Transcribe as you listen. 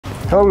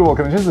Hello and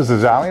welcome. This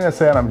is Ali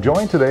Nasseh, and I'm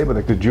joined today by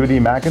Dr. Judy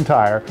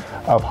McIntyre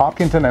of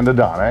Hopkinton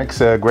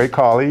Endodontics, a great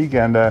colleague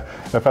and a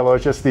fellow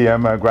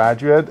HSDM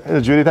graduate.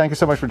 Judy, thank you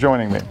so much for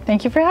joining me.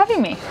 Thank you for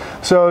having me.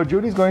 So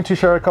Judy's going to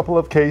share a couple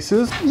of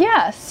cases.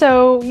 Yeah,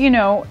 so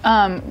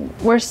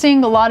we're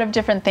seeing a lot of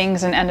different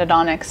things in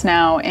endodontics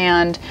now,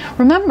 and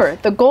remember,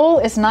 the goal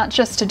is not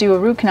just to do a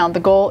root canal,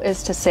 the goal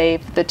is to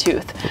save the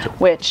tooth,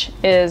 which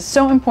is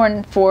so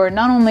important for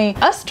not only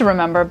us to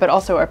remember, but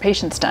also our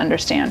patients to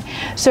understand.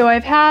 So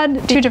I've had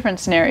two different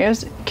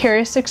scenarios: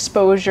 carious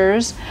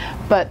exposures,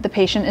 but the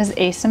patient is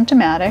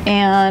asymptomatic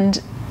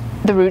and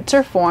the roots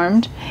are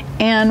formed,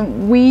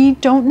 and we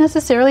don't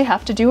necessarily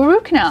have to do a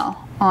root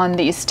canal on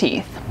these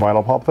teeth.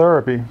 Vital pulp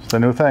therapy, it's the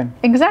new thing.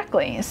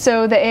 Exactly.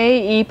 So the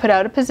AAE put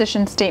out a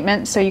position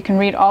statement, so you can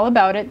read all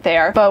about it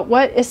there. But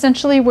what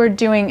essentially we're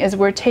doing is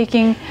we're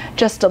taking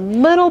just a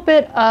little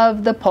bit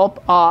of the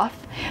pulp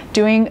off,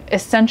 doing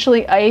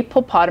essentially a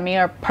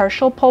pulpotomy or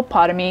partial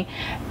pulpotomy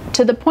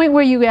to the point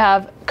where you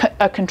have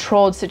a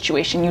controlled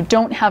situation. You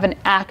don't have an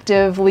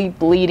actively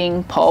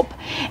bleeding pulp,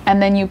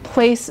 and then you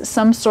place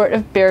some sort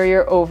of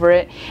barrier over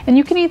it, and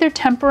you can either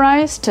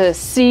temporize to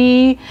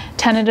see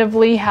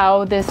tentatively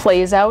how this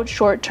plays out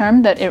short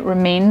term, that it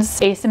remains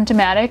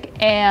asymptomatic,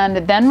 and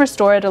then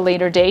restore at a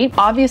later date.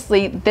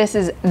 Obviously, this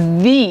is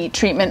the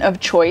treatment of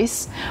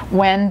choice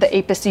when the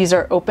apices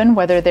are open,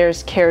 whether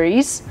there's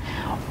caries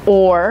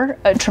or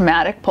a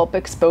traumatic pulp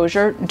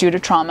exposure due to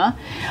trauma.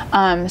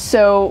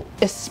 So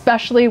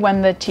especially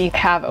when the teeth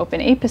have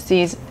open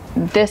apices,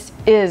 this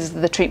is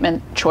the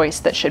treatment choice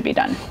that should be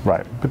done.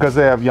 Right, because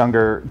they have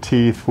younger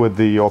teeth with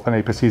the open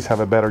apices, have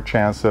a better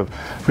chance of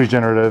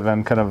regenerative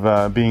and kind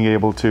of being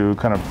able to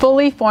kind of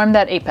fully form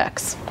that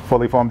apex.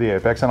 Fully form the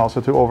apex, and also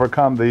to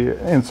overcome the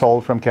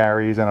insult from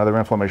caries and other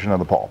inflammation of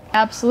the pulp.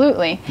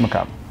 Absolutely.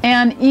 Okay.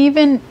 And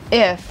even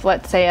if,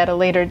 let's say at a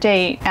later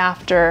date,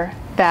 after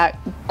that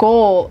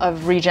goal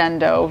of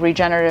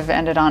regenerative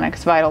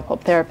endodontics, vital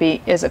pulp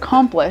therapy, is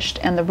accomplished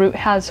and the root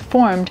has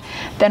formed,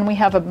 then we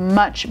have a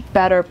much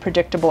better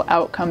predictable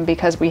outcome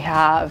because we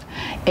have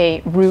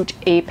a root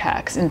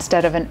apex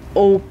instead of an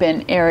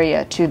open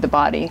area to the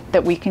body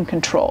that we can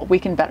control, we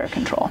can better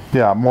control.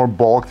 Yeah, more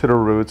bulk to the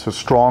roots, so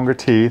stronger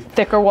teeth.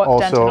 Thicker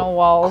dentinal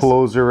walls.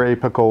 Closer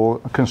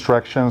apical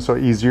construction, so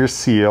easier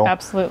seal.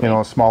 Absolutely. You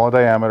know, a smaller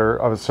diameter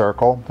of a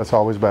circle, that's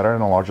always better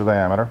than a larger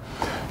diameter.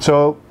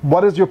 So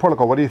what is your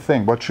protocol? What do you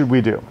think? What should we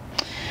do?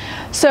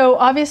 So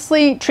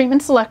obviously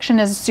treatment selection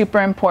is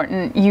super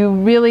important.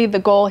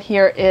 The goal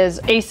here is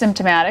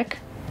asymptomatic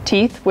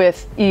teeth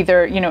with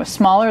either,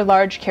 small or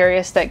large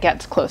caries that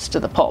gets close to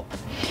the pulp.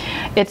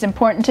 It's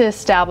important to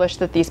establish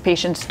that these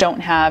patients don't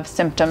have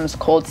symptoms,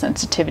 cold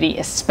sensitivity,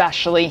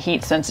 especially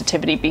heat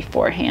sensitivity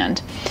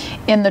beforehand.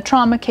 In the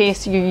trauma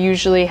case, you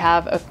usually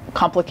have a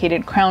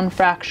complicated crown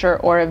fracture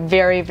or a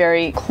very,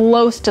 very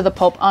close to the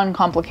pulp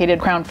uncomplicated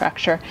crown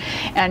fracture,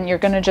 and you're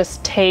going to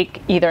just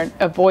either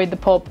avoid the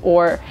pulp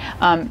or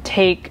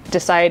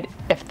decide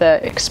if the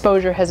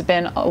exposure has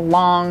been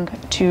long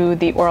to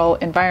the oral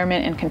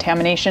environment and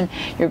contamination.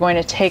 You're going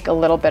to take a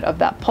little bit of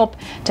that pulp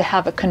to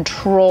have a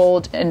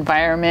controlled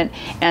environment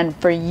and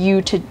for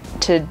you to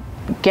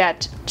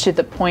get to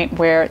the point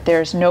where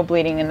there's no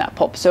bleeding in that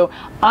pulp. So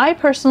I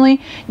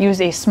personally use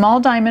a small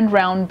diamond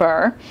round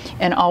burr,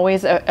 and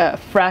always a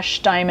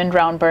fresh diamond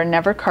round burr,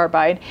 never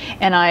carbide,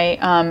 and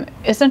I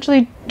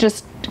essentially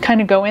just kind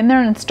of go in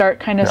there and start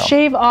kind of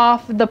shave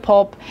off the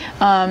pulp,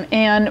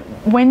 and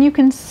when you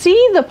can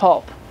see the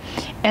pulp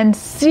and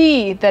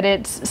see that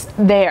it's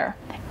there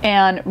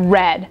and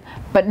red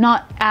but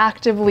not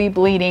actively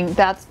bleeding,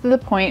 that's the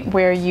point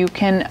where you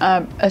can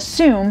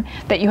assume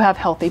that you have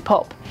healthy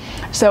pulp.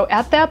 So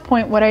at that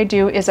point, what I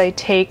do is I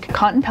take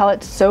cotton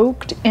pellets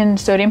soaked in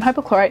sodium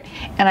hypochlorite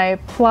and I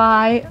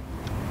apply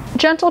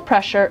gentle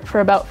pressure for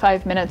about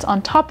 5 minutes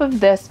on top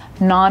of this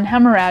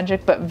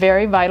non-hemorrhagic but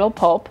very vital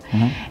pulp,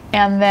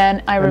 and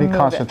then I remove it. Any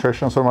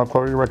concentration of sodium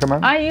hypochlorite you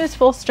recommend? I use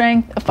full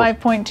strength,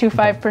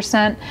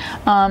 5.25%.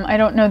 I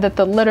don't know that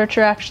the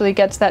literature actually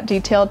gets that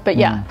detailed, but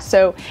yeah.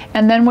 So,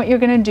 and then what you're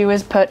going to do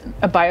is put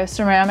a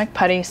bioceramic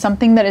putty,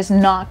 something that is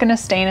not going to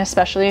stain,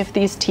 especially if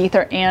these teeth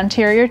are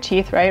anterior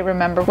teeth, right?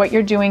 Remember what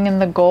you're doing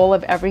and the goal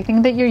of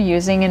everything that you're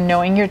using and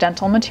knowing your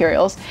dental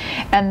materials.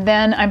 And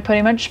then I'm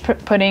pretty much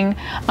putting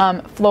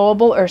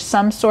flowable or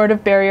some sort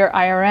of barrier.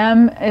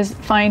 IRM is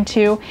fine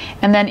too,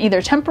 and then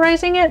either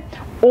temporizing it,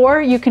 or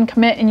you can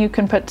commit and you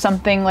can put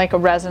something like a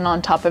resin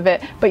on top of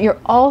it, but you're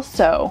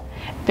also,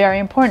 very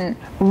important,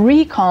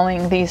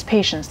 recalling these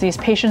patients. These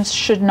patients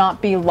should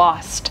not be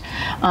lost.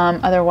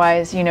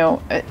 Otherwise,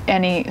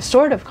 any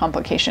sort of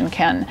complication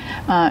can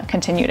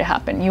continue to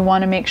happen. You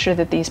want to make sure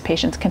that these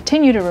patients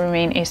continue to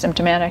remain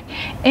asymptomatic,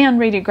 and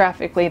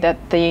radiographically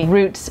that the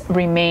roots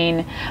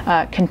remain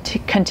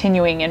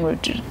continuing in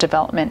root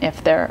development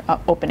if they're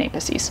open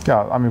apices.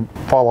 Yeah, I mean,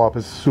 follow-up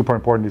is super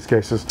important in these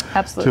cases.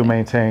 Absolutely. To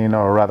maintain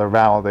or rather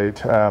validate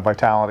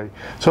vitality.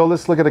 So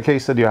let's look at a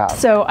case that you have.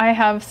 So I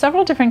have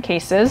several different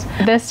cases.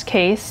 This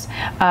case,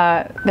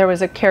 there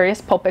was a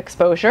carious pulp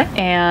exposure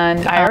and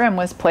IRM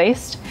was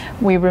placed.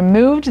 We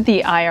removed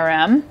the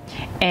IRM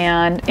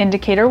and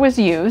indicator was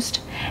used,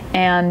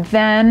 and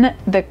then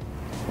the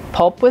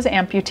pulp was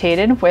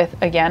amputated with,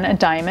 again, a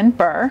diamond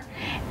burr,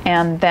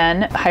 and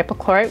then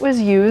hypochlorite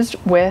was used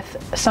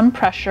with some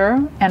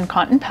pressure and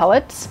cotton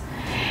pellets.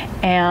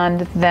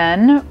 And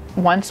then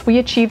once we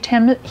achieved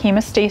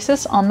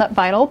hemostasis on that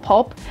vital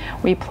pulp,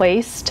 we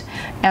placed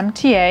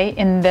MTA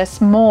in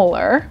this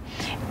molar,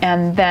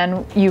 and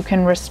then you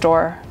can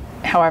restore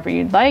however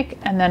you'd like,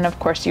 and then of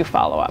course you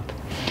follow up.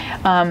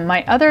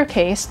 My other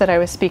case that I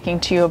was speaking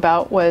to you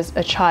about was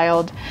a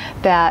child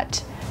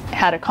that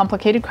had a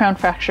complicated crown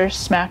fracture,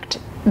 smacked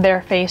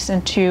their face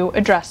into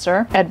a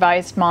dresser,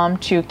 advised mom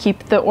to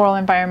keep the oral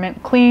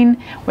environment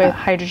clean with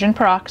hydrogen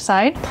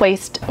peroxide,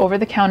 placed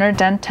over-the-counter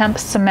Dentemp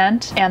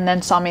cement, and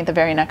then saw me the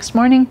very next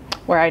morning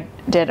where I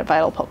did a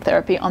vital pulp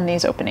therapy on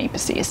these open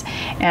apices.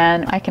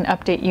 And I can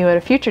update you at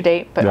a future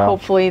date, but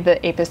hopefully the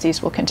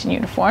apices will continue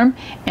to form,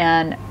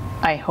 and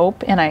I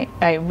hope and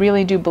I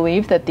really do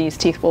believe that these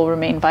teeth will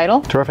remain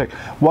vital. Terrific.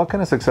 What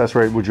kind of success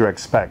rate would you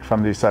expect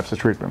from these types of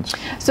treatments?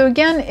 So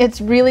again,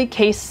 it's really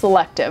case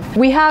selective.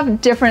 We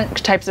have different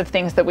types of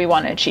things that we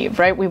want to achieve,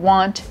 right? We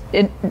want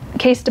it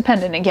case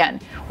dependent again.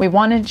 We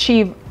want to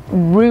achieve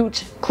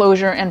root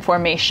closure and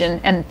formation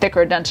and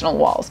thicker dentinal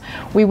walls.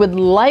 We would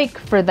like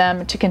for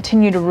them to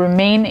continue to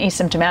remain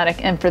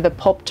asymptomatic and for the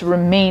pulp to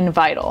remain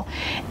vital.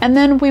 And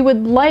then we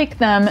would like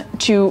them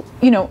to,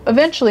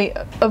 eventually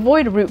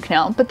avoid a root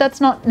canal, but that's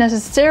not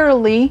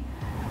necessarily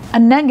a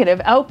negative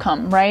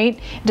outcome, right?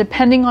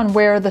 Depending on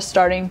where the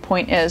starting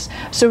point is.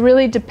 So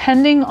really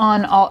depending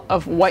on all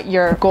of what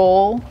your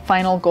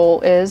final goal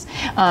is,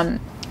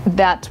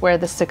 that's where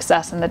the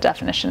success and the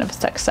definition of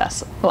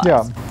success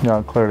lies.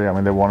 Yeah, clearly. I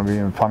mean, they want to be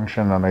in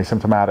function and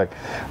asymptomatic.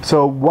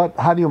 So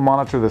how do you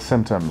monitor the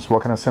symptoms?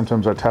 What kind of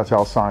symptoms are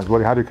telltale signs?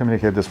 How do you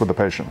communicate this with the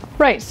patient?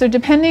 Right, so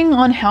depending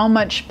on how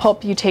much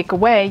pulp you take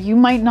away, you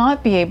might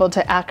not be able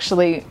to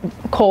actually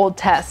cold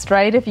test,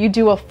 right? If you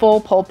do a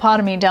full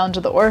pulpotomy down to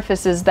the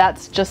orifices,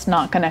 that's just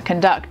not going to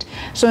conduct.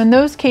 So in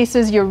those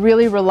cases, you're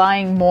really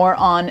relying more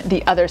on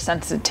the other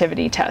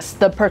sensitivity tests,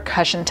 the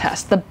percussion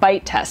test, the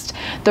bite test,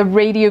 the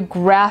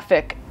radiographic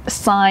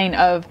sign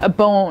of a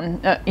bone,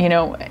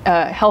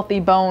 a healthy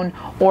bone,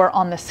 or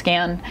on the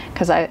scan,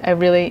 because I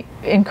really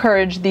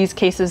encourage these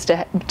cases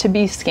to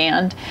be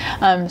scanned.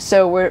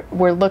 So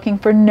we're looking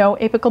for no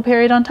apical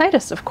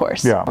periodontitis, of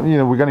course. Yeah,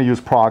 we're going to use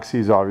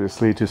proxies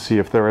obviously to see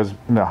if there is,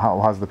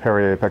 how's the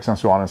periapex and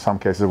so on in some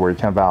cases where you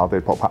can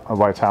validate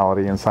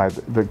vitality inside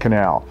the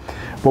canal.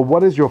 But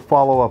what is your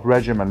follow-up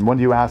regimen? When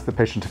do you ask the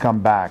patient to come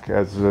back?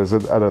 Is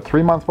it at a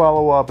 3-month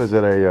follow-up? Is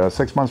it a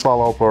 6-month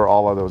follow-up, or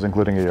all of those,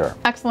 including a year?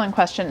 Excellent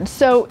question.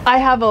 So I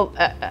have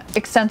a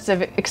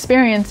extensive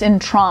experience in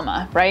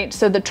trauma, right?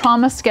 So the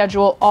trauma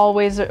schedule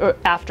always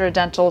after a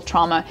dental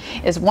trauma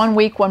is 1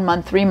 week, 1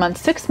 month, 3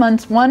 months, 6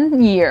 months,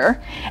 1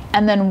 year,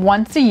 and then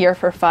once a year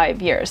for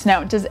 5 years.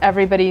 Now, does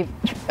everybody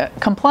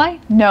comply?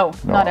 No,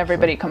 not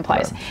everybody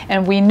complies. Yeah.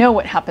 And we know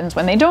what happens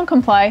when they don't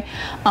comply,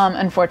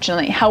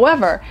 unfortunately.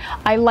 However,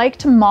 I like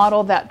to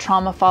model that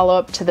trauma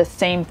follow-up to the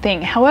same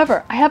thing.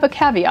 However, I have a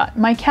caveat.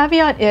 My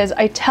caveat is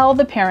I tell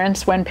the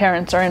parents when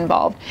parents are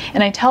involved,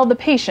 and I tell the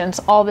patients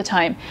all the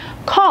time,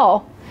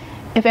 call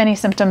if any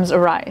symptoms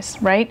arise,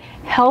 right?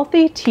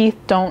 Healthy teeth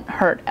don't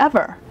hurt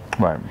ever.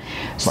 Right.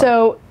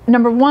 So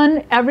number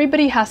one,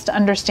 everybody has to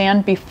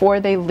understand before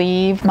they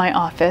leave my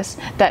office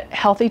that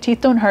healthy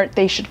teeth don't hurt.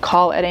 They should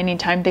call at any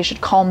time. They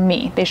should call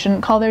me. They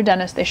shouldn't call their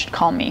dentist. They should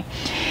call me.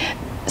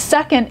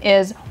 Second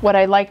is what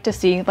I like to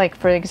see, like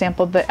for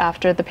example,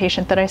 after the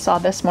patient that I saw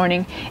this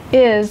morning,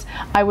 is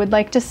I would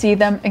like to see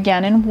them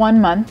again in 1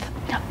 month.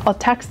 I'll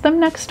text them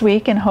next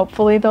week and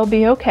hopefully they'll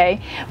be okay,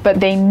 but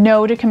they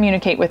know to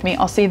communicate with me.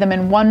 I'll see them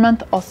in 1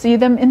 month, I'll see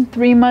them in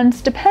 3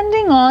 months,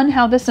 depending on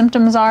how the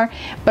symptoms are,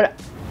 but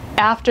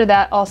after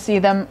that I'll see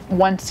them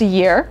once a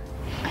year.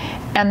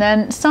 And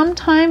then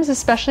sometimes,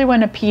 especially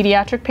when a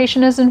pediatric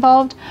patient is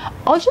involved,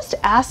 I'll just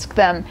ask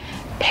them,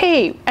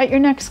 hey, at your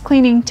next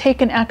cleaning, take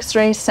an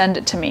x-ray, send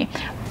it to me.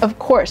 Of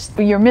course,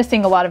 you're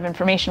missing a lot of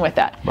information with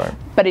that, right.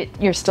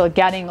 But you're still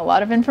getting a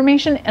lot of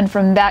information, and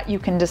from that you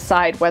can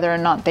decide whether or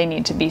not they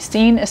need to be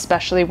seen,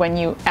 especially when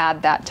you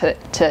add that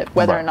to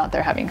whether or not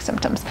they're having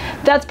symptoms.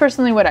 That's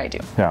personally what I do.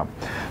 Yeah.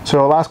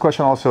 So last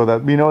question also,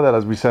 that we know that,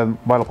 as we said,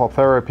 vital pulp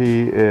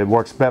therapy, it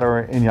works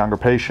better in younger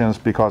patients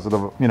because of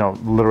the,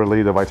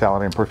 literally the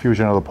vitality and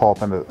perfusion of the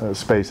pulp and the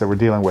space that we're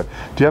dealing with.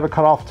 Do you have a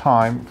cutoff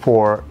time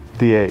for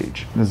the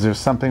age? Is there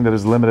something that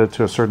is limited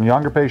to a certain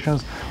younger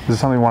patients? Is there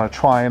something you want to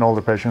try in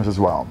older patients as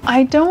well?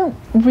 I don't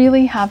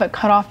really have it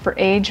cut off for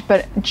age,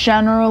 but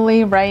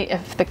generally, right,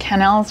 if the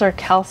canals are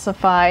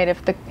calcified,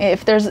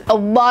 if there's a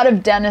lot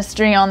of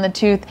dentistry on the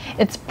tooth,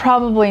 it's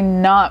probably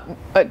not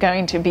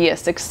going to be a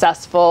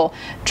successful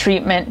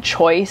treatment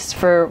choice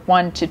for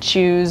one to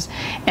choose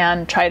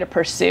and try to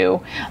pursue.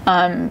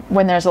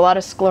 When there's a lot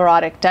of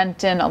sclerotic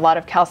dentin, a lot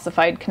of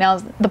calcified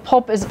canals, the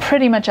pulp is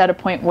pretty much at a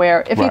point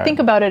where, if you think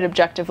about it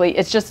objectively,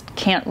 it just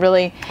can't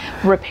really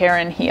repair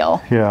and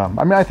heal. Yeah,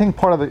 I mean, I think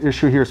part of the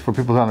issue here is for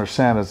people to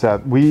understand is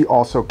that we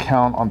also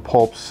count on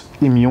pulp's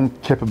immune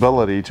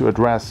capability to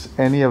address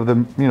any of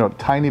the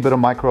tiny bit of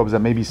microbes that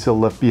may be still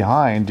left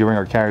behind during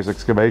our caries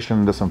excavation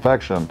and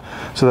disinfection,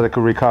 so that it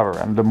could recover.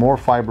 And the more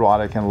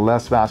fibrotic and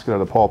less vascular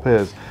the pulp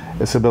is,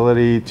 its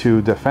ability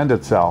to defend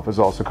itself is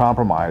also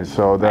compromised.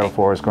 So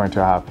therefore, it's going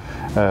to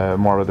have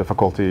more of a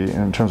difficulty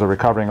in terms of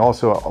recovering.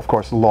 Also, of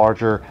course,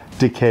 larger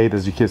decay,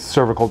 there's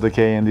cervical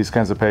decay in these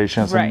kinds of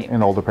patients,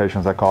 in older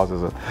patients, that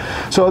causes it.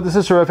 So this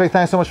is terrific.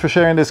 Thanks so much for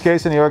sharing this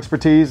case and your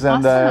expertise,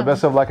 and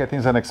best of luck. I think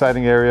it's an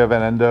exciting area of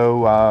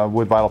endo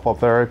with vital pulp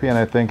therapy, and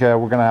I think we're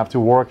going to have to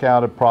work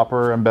out a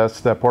proper and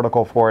best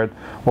protocol for it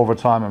over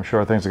time. I'm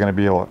sure things are going to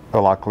be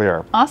a lot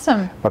clearer.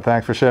 Awesome. But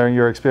thanks for sharing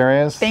your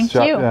experience. Thank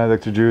you.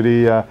 Dr.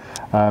 Judy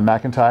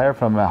McIntyre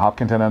from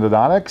Hopkinton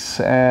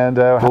Endodontics, and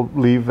we'll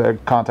leave a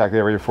contact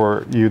area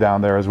for you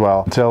down there as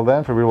well. Until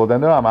then, for Real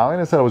Endo, I'm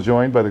Alan. I was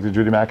joined by Dr.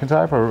 Judy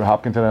McIntyre for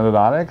Hopkinton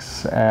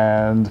Endodontics,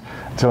 and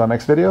until our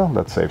next video,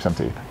 let's save some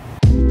teeth.